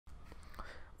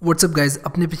What's up guys,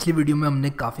 अपने पिछले video में हमने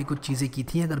काफ़ी कुछ चीज़ें की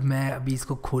थी। अगर मैं अभी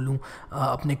इसको खोलूँ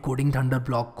अपने कोडिंग थंडर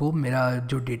ब्लॉक को, मेरा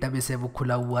जो डेटाबेस है वो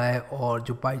खुला हुआ है और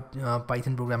जो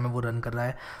पाइथन प्रोग्राम है वो रन कर रहा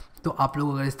है। तो आप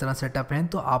लोग अगर इस तरह सेटअप हैं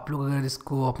तो आप लोग अगर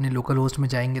इसको अपने लोकल होस्ट में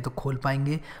जाएंगे तो खोल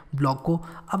पाएंगे ब्लॉक को।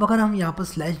 अब अगर हम यहाँ पर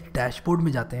स्लैश डैशबोर्ड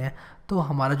में जाते हैं तो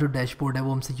हमारा जो डैशबोर्ड है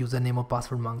वो हमसे यूज़र नेम और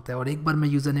पासवर्ड मांगता है, और एक बार मैं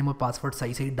यूज़र नेम और पासवर्ड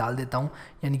सही सही डाल देता हूँ,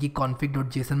 यानी कि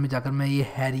config.json में जाकर मैं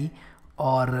ये हैरी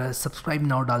और सब्सक्राइब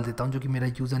नाउ डाल देता हूँ जो कि मेरा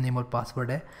यूज़र नेम और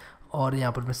पासवर्ड है, और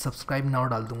यहाँ पर मैं सब्सक्राइब नाउ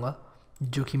डाल दूँगा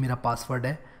जो कि मेरा पासवर्ड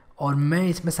है, और मैं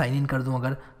इसमें साइन इन कर दूँ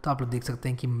अगर, तो आप लोग देख सकते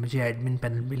हैं कि मुझे एडमिन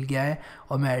पैनल मिल गया है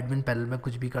और मैं एडमिन पैनल में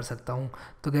कुछ भी कर सकता हूँ।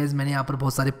 तो गाइस, मैंने यहाँ पर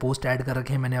बहुत सारे पोस्ट ऐड कर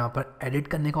रखे हैं। मैंने यहाँ पर एडिट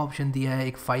करने का ऑप्शन दिया है,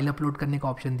 एक फ़ाइल अपलोड करने का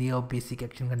ऑप्शन दिया है और बेसिक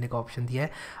एक्शन करने का ऑप्शन दिया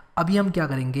है। अभी हम क्या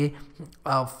करेंगे,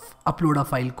 अपलोड अ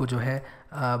फाइल को जो है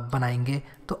बनाएंगे।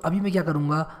 तो अभी मैं क्या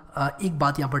करूँगा, एक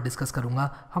बात यहाँ पर डिस्कस करूँगा।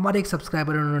 हमारे एक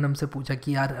सब्सक्राइबर हैं, उन्होंने हमसे पूछा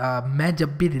कि यार मैं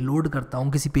जब भी रिलोड करता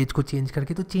हूँ किसी पेज को चेंज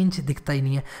करके तो चेंज दिखता ही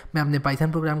नहीं है। मैं अपने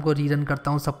पाइथन प्रोग्राम को रीरन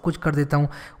करता हूँ, सब कुछ कर देता हूँ,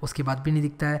 उसके बाद भी नहीं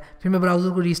दिखता है। फिर मैं ब्राउज़र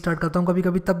को रीस्टार्ट करता हूँ कभी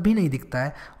कभी, तब भी नहीं दिखता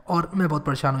है और मैं बहुत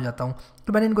परेशान हो जाता हूँ।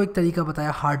 तो मैंने इनको एक तरीका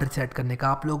बताया हार्ड रिसेट करने का।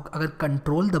 आप लोग अगर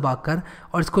कंट्रोल दबाकर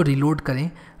और इसको रिलोड करें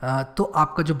तो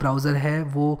आपका जो ब्राउज़र है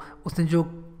वो उसने जो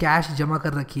कैश जमा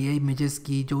कर रखी है इमेजेस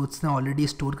की, जो उसने ऑलरेडी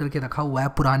स्टोर करके रखा हुआ है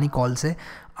पुरानी कॉल से,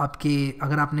 आपके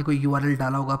अगर आपने कोई यूआरएल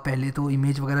डाला होगा पहले तो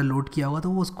इमेज वगैरह लोड किया होगा, तो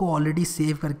वो उसको ऑलरेडी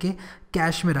सेव करके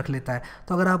कैश में रख लेता है।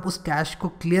 तो अगर आप उस कैश को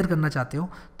क्लियर करना चाहते हो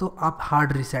तो आप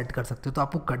हार्ड रिसेट कर सकते हो। तो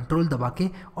आपको कंट्रोल दबा के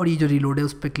और ये जो रीलोड है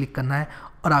उस पर क्लिक करना है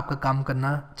और आपका काम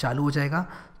करना चालू हो जाएगा।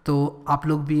 तो आप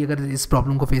लोग भी अगर इस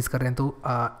प्रॉब्लम को फेस कर रहे हैं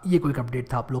तो ये कोई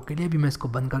अपडेट था आप लोग के लिए। अभी मैं इसको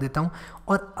बंद कर देता हूँ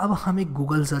और अब हम एक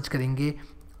गूगल सर्च करेंगे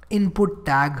इनपुट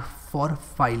टैग फॉर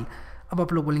फाइल। अब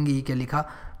आप लोग बोलेंगे ये क्या लिखा,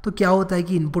 तो क्या होता है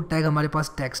कि इनपुट टैग हमारे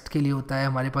पास टेक्स्ट के लिए होता है,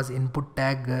 हमारे पास इनपुट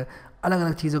टैग अलग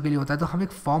अलग चीज़ों के लिए होता है। तो हम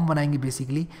एक फॉर्म बनाएंगे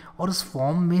बेसिकली, और उस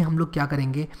फॉर्म में हम लोग क्या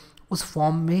करेंगे, उस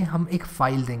फॉर्म में हम एक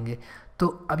फ़ाइल देंगे। तो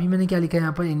अभी मैंने क्या लिखा है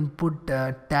यहाँ पर, इनपुट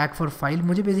टैग फॉर फाइल।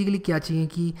 मुझे बेसिकली क्या चाहिए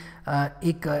कि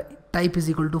एक type is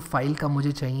equal to file का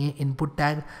मुझे चाहिए इनपुट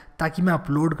टैग, ताकि मैं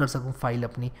अपलोड कर सकूँ फाइल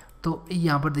अपनी। तो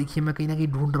यहाँ पर देखिए मैं कहीं ना कहीं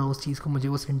ढूंढ रहा हूँ उस चीज़ को, मुझे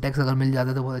वो सिंटैक्स अगर मिल जाता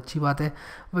है तो बहुत अच्छी बात है।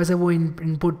 वैसे वो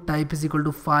input type is equal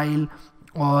to file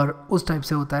और उस टाइप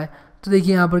से होता है। तो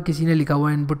देखिए यहाँ पर किसी ने लिखा हुआ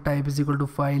है input type is equal to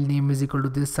file, name is equal to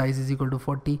this, size is equal to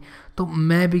 40। तो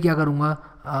मैं भी क्या करूँगा,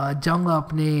 जाऊँगा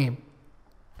अपने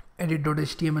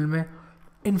edit.html में,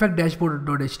 इनफैक्ट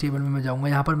dashboard.html में मैं जाऊँगा।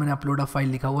 यहाँ पर मैंने अपलोड अ फाइल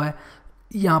लिखा हुआ है,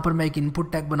 यहाँ पर मैं एक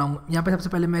इनपुट टैग बनाऊँगा। यहाँ पे सबसे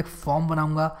पहले मैं एक फॉर्म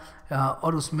बनाऊँगा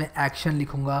और उसमें एक्शन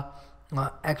लिखूँगा,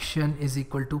 action is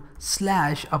equal two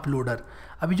slash uploader.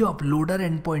 अभी जो अपलोडर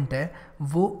एंड पॉइंट है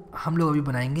वो हम लोग अभी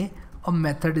बनाएंगे, और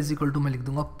मेथड इज़ इक्वल टू मैं लिख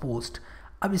दूँगा पोस्ट।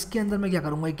 अब इसके अंदर मैं क्या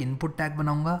करूँगा, एक इनपुट टैग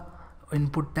बनाऊँगा,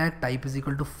 input tag type is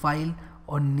equal to file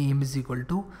और name is equal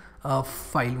to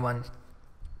file1।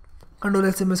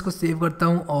 Control से मैं इसको सेव करता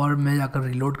हूँ और मैं जाकर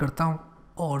रिलोड करता हूँ,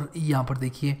 और यहाँ पर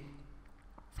देखिए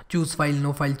choose file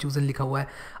no file chosen लिखा हुआ है।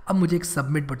 अब मुझे एक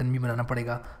सबमिट बटन भी बनाना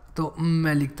पड़ेगा, तो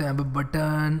मैं लिखता हूँ यहाँ पर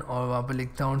बटन, और वहाँ पर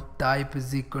लिखता हूँ type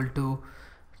is equal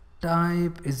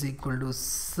to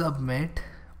submit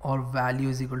और value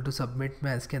is equal to submit.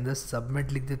 मैं इसके अंदर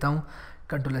सबमिट लिख देता हूँ,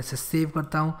 कंट्रोल से सेव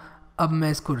करता हूँ। अब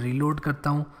मैं इसको रिलोड करता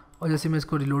हूँ, और जैसे मैं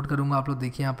इसको रिलोड करूँगा आप लोग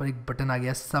देखिए यहाँ पर एक बटन आ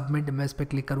गया सबमिट। मैं इस पर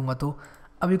क्लिक करूँगा तो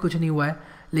अभी कुछ नहीं हुआ है,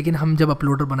 लेकिन हम जब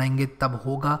अपलोडर बनाएंगे तब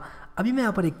होगा। अभी मैं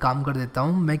यहाँ पर एक काम कर देता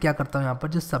हूँ, मैं क्या करता हूँ, यहाँ पर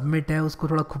जो सबमिट है उसको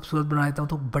थोड़ा खूबसूरत बना देता हूँ।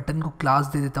 तो बटन को क्लास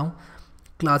दे देता हूँ,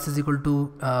 class is equal to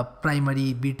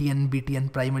primary btn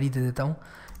primary दे देता हूँ।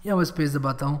 या मैं स्पेस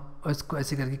दबाता हूँ और इसको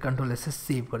ऐसे करके कंट्रोल से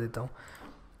सेव कर देता हूँ।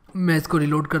 मैं इसको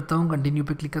रिलोड करता हूँ, कंटिन्यू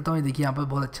पे क्लिक करता हूँ। ये देखिए यहाँ पर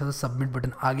बहुत अच्छा सा सबमिट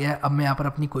बटन आ गया है। अब मैं यहाँ पर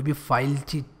अपनी कोई भी फाइल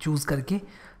चूज़ करके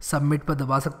सबमिट पर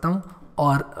दबा सकता हूँ,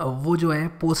 और वो जो है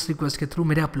पोस्ट रिक्वेस्ट के थ्रू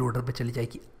मेरे अपलोडर पे चली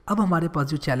जाएगी। अब हमारे पास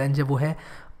जो चैलेंज है वो है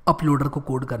अपलोडर को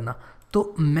कोड करना।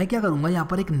 तो मैं क्या करूँगा, यहाँ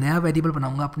पर एक नया वेरिएबल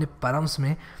बनाऊँगा अपने पैराम्स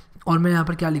में, और मैं यहाँ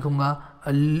पर क्या लिखूँगा,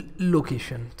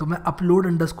 लोकेशन। तो मैं अपलोड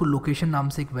अंडरस्कोर लोकेशन नाम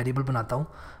से एक वेरिएबल बनाता हूँ,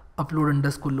 upload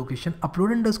underscore location.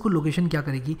 Upload underscore location क्या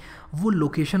करेगी, वो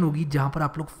लोकेशन होगी जहाँ पर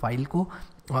आप लोग फाइल को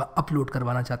अपलोड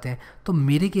करवाना चाहते हैं। तो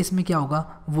मेरे केस में क्या होगा,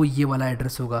 वो ये वाला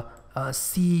एड्रेस होगा,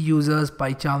 सी यूज़र्स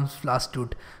बाई चांस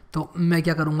फ्लास्क। तो मैं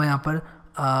क्या करूँगा, यहाँ पर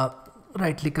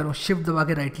राइट क्लिक करूँ, शिफ्ट दबा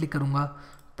के राइट क्लिक करूँगा,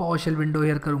 पावरशेल विंडो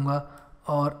हेयर करूँगा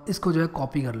और इसको जो है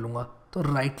कॉपी कर लूँगा। तो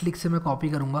राइट क्लिक से मैं कॉपी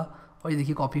करूँगा और ये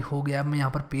देखिए कॉपी हो गया। मैं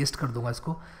यहाँ पर पेस्ट कर दूँगा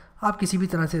इसको। आप किसी भी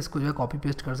तरह से इसको जो है कॉपी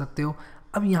पेस्ट कर सकते हो।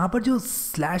 अब यहाँ पर जो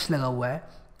स्लैश लगा हुआ है,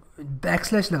 बैक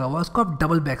स्लैश लगा हुआ है, उसको आप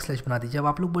डबल बैक स्लैश बना दीजिए। अब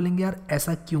आप लोग बोलेंगे यार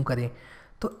ऐसा क्यों करें,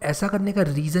 तो ऐसा करने का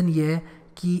रीज़न ये है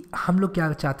कि हम लोग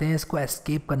क्या चाहते हैं, इसको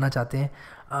एस्केप करना चाहते हैं,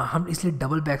 हम इसलिए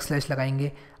डबल बैक स्लैश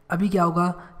लगाएंगे। अभी क्या होगा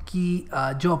कि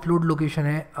जो अपलोड लोकेशन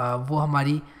है वो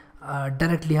हमारी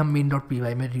डायरेक्टली हम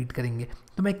main.py में रीड करेंगे।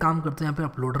 तो मैं एक काम करता हूँ, यहाँ पर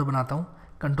अपलोडर बनाता हूँ,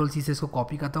 कंट्रोल सी से इसको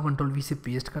कॉपी करता हूँ, कंट्रोल वी से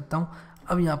पेस्ट करता हूँ।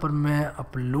 अब यहाँ पर मैं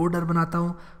अपलोडर बनाता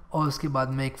हूँ और उसके बाद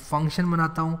मैं एक फंक्शन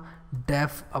बनाता हूँ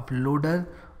डेफ अपलोडर,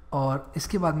 और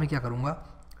इसके बाद मैं क्या करूँगा,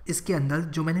 इसके अंदर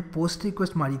जो मैंने पोस्ट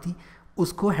रिक्वेस्ट मारी थी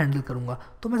उसको हैंडल करूँगा।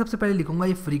 तो मैं सबसे पहले लिखूँगा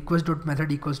if request dot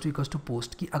method equals to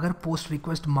post, कि अगर पोस्ट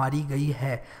रिक्वेस्ट मारी गई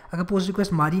है, अगर पोस्ट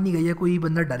रिक्वेस्ट मारी नहीं गई है, कोई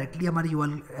बंदा डायरेक्टली हमारी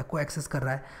यूआरएल को एक्सेस कर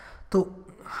रहा है, तो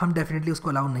हम डेफिनेटली उसको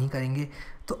अलाउ नहीं करेंगे।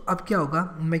 तो अब क्या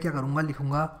होगा, मैं क्या करूँगा,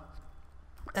 लिखूँगा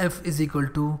f is equal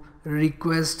to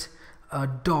request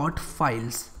dot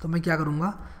files. तो मैं क्या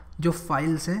करूँगा, जो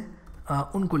फाइल्स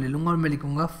हैं उनको ले लूँगा और मैं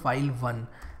लिखूँगा file1।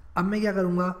 अब मैं क्या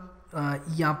करूँगा,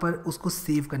 यहाँ पर उसको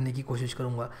सेव करने की कोशिश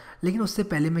करूँगा, लेकिन उससे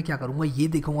पहले मैं क्या करूँगा, ये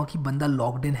देखूँगा कि बंदा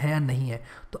लॉग्ड इन है या नहीं है।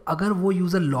 तो अगर वो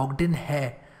यूज़र लॉग्ड इन है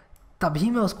तभी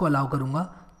मैं उसको अलाउ करूँगा।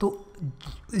 तो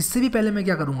इससे भी पहले मैं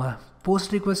क्या करूँगा,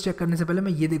 पोस्ट रिक्वेस्ट चेक करने से पहले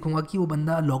मैं ये देखूँगा कि वो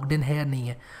बंदा लॉग्ड इन है या नहीं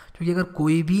है, क्योंकि अगर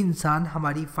कोई भी इंसान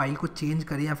हमारी फ़ाइल को चेंज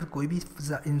करे या फिर कोई भी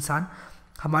इंसान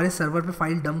हमारे सर्वर पे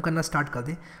फाइल डंप करना स्टार्ट कर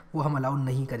दे, वो हम अलाउ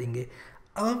नहीं करेंगे।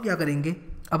 अब हम क्या करेंगे,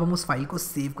 अब हम उस फाइल को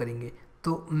सेव करेंगे।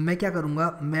 तो मैं क्या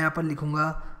करूँगा, मैं यहाँ पर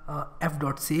लिखूँगा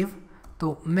f.save।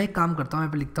 तो मैं एक काम करता हूँ,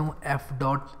 यहाँ पर लिखता हूँ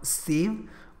f.save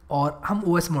और हम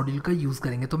OS मॉड्यूल का यूज़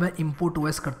करेंगे। तो मैं import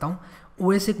OS करता हूँ।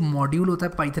 OS एक मॉड्यूल होता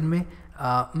है पाइथन में,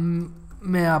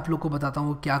 मैं आप लोग को बताता हूँ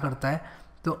वो क्या करता है।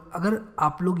 तो अगर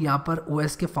आप लोग यहाँ पर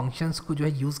OS के फंक्शंस को जो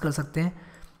है यूज़ कर सकते हैं।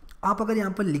 आप अगर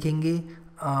यहाँ पर लिखेंगे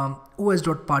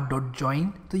os.path.join,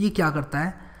 तो ये क्या करता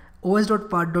है,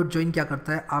 os.path.join क्या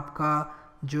करता है, आपका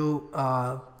जो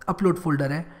अपलोड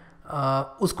फोल्डर है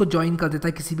उसको ज्वाइन कर देता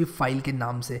है किसी भी फाइल के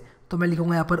नाम से। तो मैं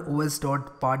लिखूँगा यहाँ पर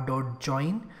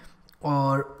os.path.join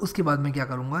और उसके बाद मैं क्या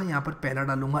करूँगा, यहाँ पर पहला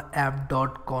डालूँगा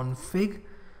app.config,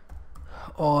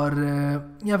 और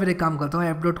या फिर एक काम करता हूँ,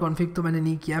 app.config तो मैंने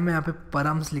नहीं किया, मैं यहाँ पे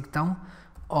परम्स लिखता हूँ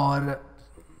और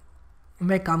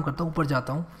मैं एक काम करता हूँ, ऊपर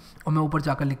जाता हूँ और मैं ऊपर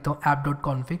जाकर लिखता हूँ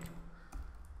app.config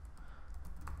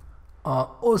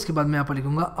और उसके बाद मैं यहाँ पर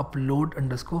लिखूँगा अपलोड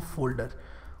अंडरस्कोर फोल्डर,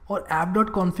 और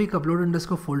app.config अपलोड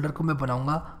अंडरस्कोर फोल्डर को मैं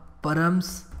बनाऊँगा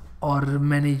परम्स, और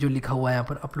मैंने जो लिखा हुआ है यहाँ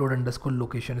पर अपलोड अंडरस्कोर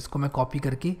लोकेशन, इसको मैं कॉपी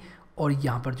करके और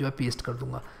यहाँ पर जो है पेस्ट कर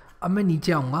दूँगा। अब मैं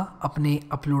नीचे आऊँगा अपने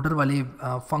अपलोडर वाले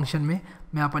फंक्शन में,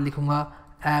 मैं यहाँ पर लिखूँगा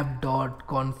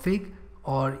app.config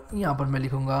और यहाँ पर मैं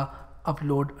लिखूँगा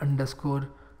upload underscore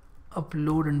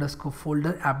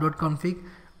folder app.config।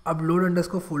 Upload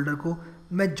underscore folder को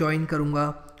मैं ज्वाइन करूँगा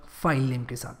फाइल नेम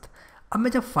के साथ। अब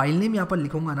मैं जब फाइल नेम यहाँ पर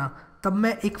लिखूँगा ना, तब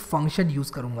मैं एक फंक्शन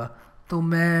यूज़ करूँगा। तो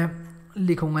मैं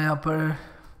लिखूँगा यहाँ पर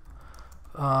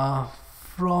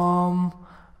from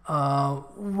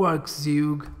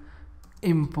वर्कज़्यूग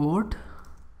import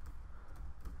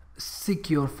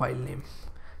secure file name.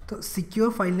 तो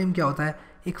सिक्योर फाइल नेम क्या होता है,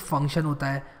 एक फंक्शन होता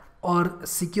है, और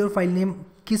सिक्योर फाइल नेम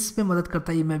किस में मदद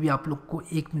करता है ये मैं भी आप लोग को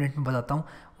 1 मिनट में बताता हूँ।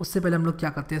 उससे पहले हम लोग क्या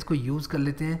करते हैं, इसको यूज़ कर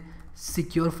लेते हैं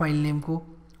सिक्योर फाइल नेम को,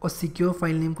 और सिक्योर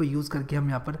फाइल नेम को यूज़ करके हम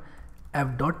यहाँ पर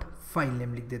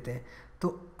f.filename लिख देते हैं। तो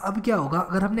अब क्या होगा,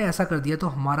 अगर हमने ऐसा कर दिया तो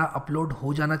हमारा अपलोड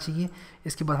हो जाना चाहिए।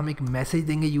 इसके बाद हम एक मैसेज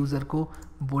देंगे यूज़र को,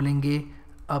 बोलेंगे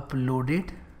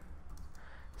अपलोडेड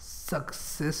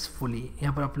सक्सेसफुली।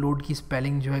 यहाँ पर अपलोड की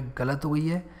स्पेलिंग जो है गलत हो गई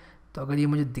है, तो अगर ये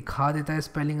मुझे दिखा देता है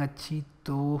स्पेलिंग अच्छी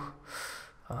तो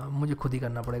मुझे खुद ही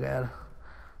करना पड़ेगा यार।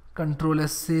 कंट्रोल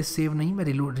एस से सेव नहीं, मैं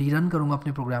रीरन करूँगा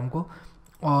अपने प्रोग्राम को।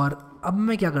 और अब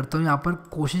मैं क्या करता हूँ, यहाँ पर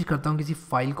कोशिश करता हूँ किसी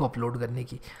फाइल को अपलोड करने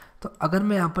की। तो अगर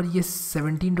मैं यहाँ पर ये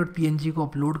 17.png को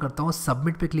अपलोड करता हूँ,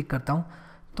 सबमिट पे क्लिक करता हूँ,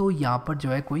 तो यहाँ पर जो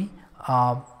है कोई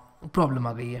प्रॉब्लम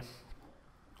आ गई है।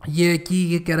 ये कि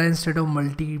ये कह रहा है instead of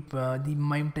multi the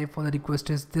mime type for the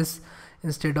request is this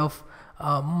instead of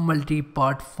multi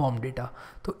part form data.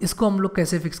 तो इसको हम लोग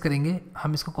कैसे फिक्स करेंगे,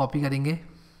 हम इसको कॉपी करेंगे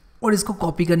और इसको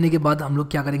कॉपी करने के बाद हम लोग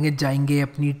क्या करेंगे, जाएंगे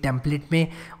अपनी टेम्पलेट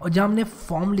में और जहाँ हमने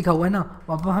फॉर्म लिखा हुआ है ना,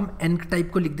 वहाँ पर हम एनक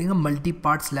टाइप को लिख देंगे multi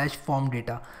part slash form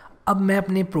data. अब मैं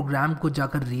अपने प्रोग्राम को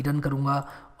जाकर रीरन करूँगा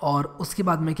और उसके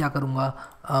बाद मैं क्या करूँगा,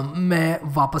 मैं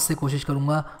वापस से कोशिश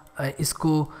करूँगा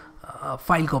इसको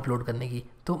फाइल को अपलोड करने की।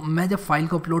 तो मैं जब फाइल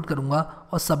को अपलोड करूँगा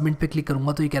और सबमिट पे क्लिक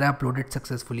करूँगा तो ये कह रहा है अपलोडेड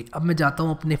सक्सेसफुली। अब मैं जाता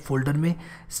हूँ अपने फोल्डर में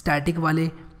स्टैटिक वाले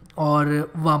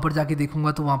और वहाँ पर जाके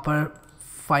देखूँगा तो वहाँ पर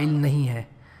फाइल नहीं है,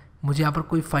 मुझे यहाँ पर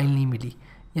कोई फाइल नहीं मिली,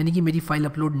 यानी कि मेरी फ़ाइल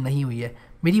अपलोड नहीं हुई है।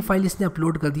 मेरी फ़ाइल इसने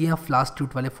अपलोड कर दी है फ्लास्क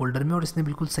ट्यूट वाले फ़ोल्डर में और इसने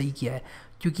बिल्कुल सही किया है,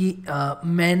 क्योंकि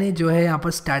मैंने जो है यहाँ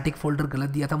पर स्टैटिक फ़ोल्डर गलत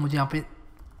दिया था, मुझे यहाँ पे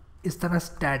इस तरह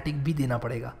स्टैटिक भी देना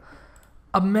पड़ेगा।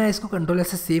 अब मैं इसको कंट्रोल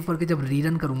ऐसे सेव करके जब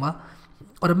रीरन करूँगा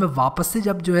और अब मैं वापस से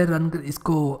जब जो है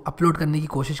इसको अपलोड करने की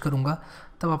कोशिश करूँगा,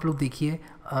 तब आप लोग देखिए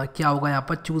क्या होगा यहाँ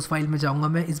पर, चूज़ फाइल में जाऊँगा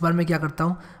मैं। इस बार मैं क्या करता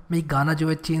हूँ, मैं एक गाना जो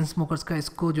है चेन स्मोकर्स का,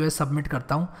 इसको जो है सबमिट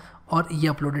करता हूँ और ये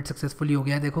अपलोडेड सक्सेसफुली हो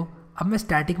गया है। देखो अब मैं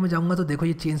स्टैटिक में जाऊँगा तो देखो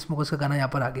ये चेन स्मोकर्स का गाना यहाँ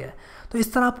पर आ गया है। तो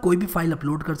इस तरह आप कोई भी फाइल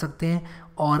अपलोड कर सकते हैं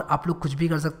और आप लोग कुछ भी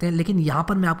कर सकते हैं। लेकिन यहाँ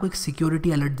पर मैं आपको एक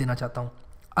सिक्योरिटी अलर्ट देना चाहता हूँ।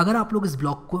 अगर आप लोग इस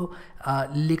ब्लॉग को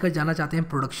लेकर जाना चाहते हैं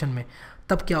प्रोडक्शन में,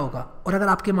 तब क्या होगा, और अगर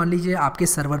आपके मान लीजिए आपके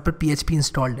सर्वर पर PHP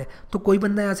इंस्टॉल्ड है तो कोई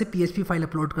बंदा यहाँ से PHP फाइल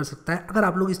अपलोड कर सकता है। अगर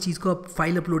आप लोग इस चीज़ को,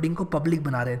 फाइल अपलोडिंग को पब्लिक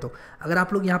बना रहे हैं, तो अगर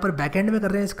आप लोग यहाँ पर बैकएंड में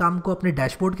कर रहे हैं इस काम को अपने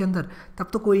डैशबोर्ड के अंदर, तब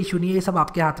तो कोई इशू नहीं है, ये सब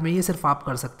आपके हाथ में, ये सिर्फ आप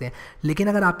कर सकते हैं। लेकिन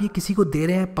अगर आप ये किसी को दे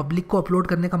रहे हैं, पब्लिक को अपलोड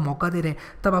करने का मौका दे रहे हैं,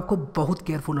 तब आपको बहुत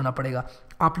केयरफुल होना पड़ेगा।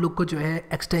 आप लोग को जो है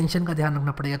एक्सटेंशन का ध्यान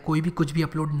रखना पड़ेगा, कोई भी कुछ भी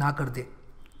अपलोड ना कर दे।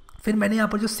 फिर मैंने यहाँ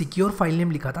पर जो सिक्योर फाइल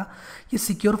नेम लिखा था, ये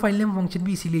सिक्योर फाइल नेम फंक्शन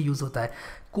भी इसीलिए यूज़ होता है,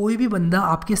 कोई भी बंदा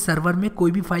आपके सर्वर में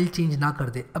कोई भी फाइल चेंज ना कर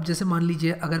दे। अब जैसे मान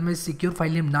लीजिए अगर मैं सिक्योर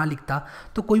फाइल नेम ना लिखता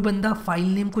तो कोई बंदा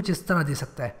फाइल नेम कुछ इस तरह दे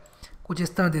सकता है, कुछ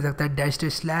इस तरह दे सकता है,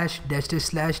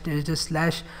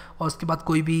 -- और उसके बाद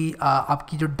कोई भी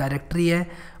आपकी जो डायरेक्टरी है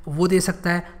वो दे सकता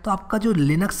है। तो आपका जो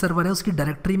लिनक्स सर्वर है उसकी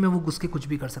डायरेक्टरी में वो घुस के कुछ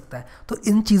भी कर सकता है। तो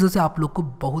इन चीज़ों से आप लोग को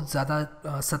बहुत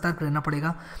ज़्यादा सतर्क रहना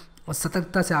पड़ेगा और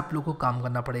सतर्कता से आप लोग को काम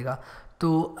करना पड़ेगा।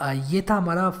 तो ये था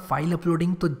हमारा फाइल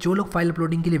अपलोडिंग। तो जो लोग फाइल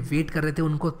अपलोडिंग के लिए वेट कर रहे थे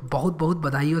उनको बहुत बहुत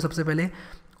बधाई हो सबसे पहले,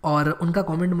 और उनका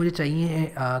कमेंट मुझे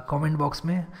चाहिए कमेंट बॉक्स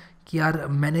में कि यार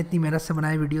मैंने इतनी मेहनत से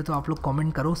बनाया वीडियो। तो आप लोग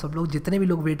कमेंट करो, सब लोग जितने भी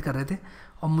लोग वेट कर रहे थे,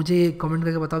 और मुझे कमेंट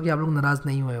करके बताओ कि आप लोग नाराज़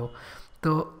नहीं हुए हो।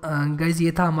 तो गाइज़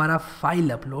ये था हमारा फाइल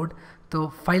अपलोड। तो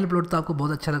फाइल अपलोड तो आपको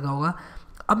बहुत अच्छा लगा होगा।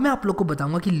 अब मैं आप लोग को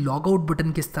बताऊंगा कि लॉग आउट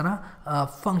बटन किस तरह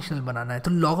फंक्शनल बनाना है।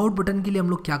 तो लॉग आउट बटन के लिए हम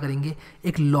लोग क्या करेंगे,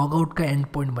 एक लॉग आउट का एंड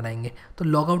पॉइंट बनाएंगे। तो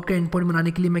लॉग आउट का एंड पॉइंट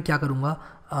बनाने के लिए मैं क्या करूँगा,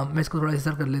 मैं इसको थोड़ा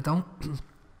इधर कर लेता हूँ।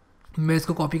 मैं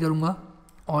इसको कॉपी करूँगा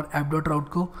और app.route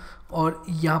को, और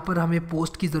यहाँ पर हमें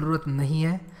पोस्ट की ज़रूरत नहीं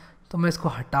है तो मैं इसको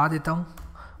हटा देता हूँ।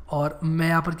 और मैं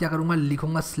यहाँ पर क्या करूँगा,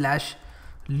 लिखूँगा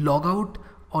 /logout,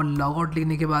 और लॉगआउट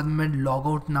लिखने के बाद मैं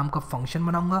लॉगआउट नाम का फंक्शन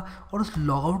बनाऊंगा। और उस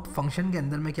लॉगआउट फंक्शन के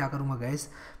अंदर मैं क्या करूंगा गाइस,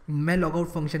 मैं लॉगआउट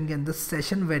फंक्शन के अंदर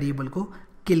सेशन वेरिएबल को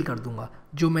किल कर दूंगा,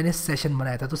 जो मैंने सेशन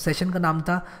बनाया था। तो सेशन का नाम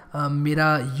था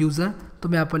मेरा यूज़र, तो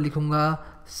मैं यहाँ पर लिखूँगा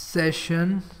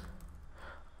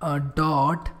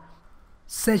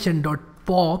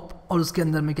session.pop, और उसके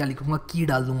अंदर मैं क्या लिखूँगा, की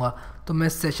डाल दूँगा। तो मैं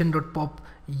session.pop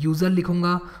यूज़र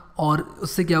लिखूँगा, और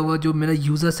उससे क्या होगा, जो मेरा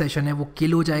यूज़र सेशन है वो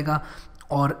किल हो जाएगा।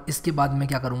 और इसके बाद मैं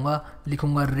क्या करूँगा,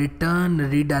 लिखूँगा रिटर्न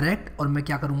रीडायरेक्ट, और मैं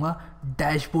क्या करूँगा,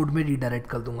 डैशबोर्ड में रीडायरेक्ट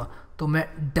कर दूँगा। तो मैं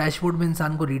डैशबोर्ड में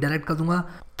इंसान को रीडायरेक्ट कर दूँगा।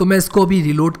 तो मैं इसको अभी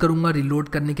रिलोड करूँगा। रिलोड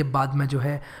करने के बाद मैं जो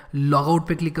है लॉगआउट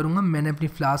पे क्लिक करूँगा। मैंने अपनी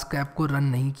फ्लास्क ऐप को रन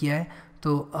नहीं किया है,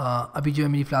 तो अभी जो है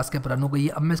मेरी फ्लास्क ऐप रन हो गई है।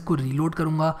 अब मैं इसको रीलोड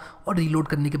करूँगा, और रीलोड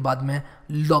करने के बाद मैं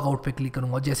लॉगआउट पे क्लिक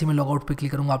करूँगा। जैसे मैं लॉगआउट पे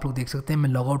क्लिक करूँगा, आप लोग देख सकते हैं मैं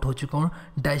लॉगआउट हो चुका हूँ,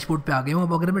 डैशबोर्ड पे आ गया हूँ।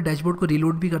 अब अगर मैं डैशबोर्ड को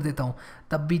रीलोड भी कर देता हूँ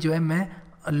तब भी जो है मैं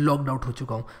लॉग्ड आउट हो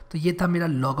चुका हूँ। तो ये था मेरा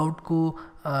लॉगआउट को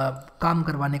काम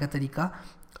करवाने का तरीका।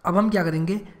 अब हम क्या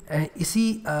करेंगे,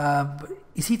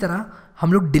 इसी तरह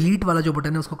हम लोग डिलीट वाला जो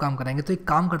बटन है उसको काम कराएंगे। तो एक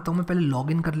काम करता हूँ, मैं पहले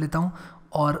लॉगिन कर लेता हूँ,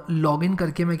 और लॉगिन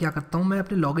करके मैं क्या करता हूँ, मैं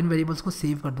अपने लॉगिन वेरिएबल्स को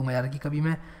सेव कर दूँगा यार, कि कभी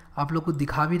मैं आप लोग को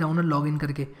दिखा भी रहा हूँ ना लॉगिन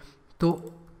करके। तो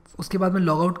उसके बाद मैं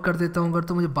लॉग आउट कर देता हूँ अगर,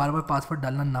 तो मुझे बार बार पासवर्ड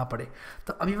डालना ना पड़े।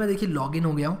 तो अभी मैं देखिए लॉगिन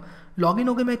हो गया हूँ। लॉगिन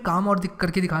हो गया, मैं एक काम और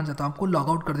करके दिखाना चाहता हूँ आपको। लॉग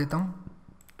आउट कर देता हूँ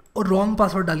और रॉन्ग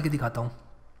पासवर्ड डाल के दिखाता हूँ।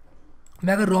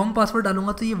 मैं अगर रॉन्ग पासवर्ड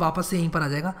डालूंगा तो ये वापस से यहीं पर आ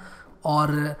जाएगा,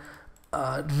 और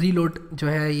रीलोड जो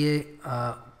है ये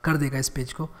कर देगा इस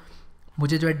पेज को,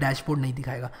 मुझे जो है डैशबोर्ड नहीं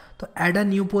दिखाएगा। तो ऐड अ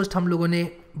न्यू पोस्ट हम लोगों ने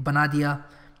बना दिया।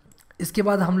 इसके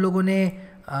बाद हम लोगों ने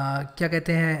क्या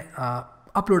कहते हैं,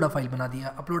 अपलोड अ फाइल बना दिया।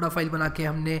 अपलोड अ फाइल बना के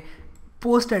हमने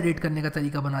पोस्ट एडिट करने का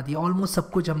तरीका बना दिया। ऑलमोस्ट सब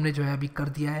कुछ हमने जो है अभी कर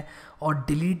दिया है, और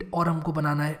डिलीट और हमको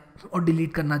बनाना है, और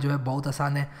डिलीट करना जो है बहुत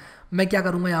आसान है। मैं क्या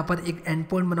करूँगा, यहाँ पर एक एंड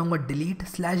पॉइंट बनाऊँगा,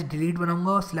 /delete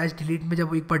बनाऊँगा, और /delete में जब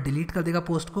वो एक बार डिलीट कर देगा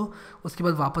पोस्ट को, उसके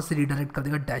बाद वापस से रीडायरेक्ट कर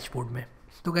देगा डैशबोर्ड में।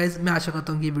 तो गाइज़ मैं आशा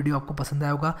करता हूँ कि ये वीडियो आपको पसंद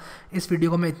आया होगा। इस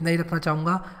वीडियो को मैं इतना ही रखना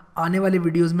चाहूँगा। आने वाले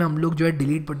वीडियोज़ में हम लोग जो है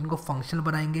डिलीट बटन को फंक्शनल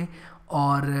बनाएंगे,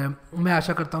 और मैं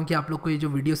आशा करता हूँ कि आप लोग को ये जो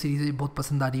वीडियो सीरीज़ है बहुत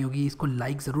पसंद आ रही होगी। इसको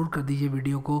लाइक ज़रूर कर दीजिए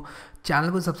वीडियो को, चैनल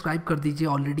को सब्सक्राइब कर दीजिए।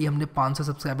 ऑलरेडी हमने 500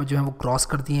 सब्सक्राइबर जो है वो क्रॉस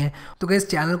कर दिए हैं। तो गाइस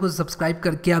चैनल को सब्सक्राइब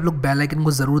करके आप लोग बेल आइकन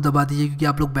को ज़रूर दबा दीजिए, क्योंकि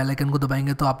आप लोग बेल आइकन को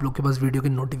दबाएंगे तो आप लोग के पास वीडियो के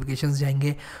नोटिफिकेशंस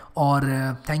जाएंगे। और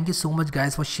thank you so much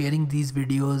guys for sharing these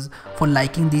videos, for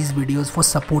liking these videos, for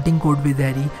supporting code with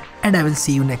Harry, and I will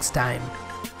see you next time.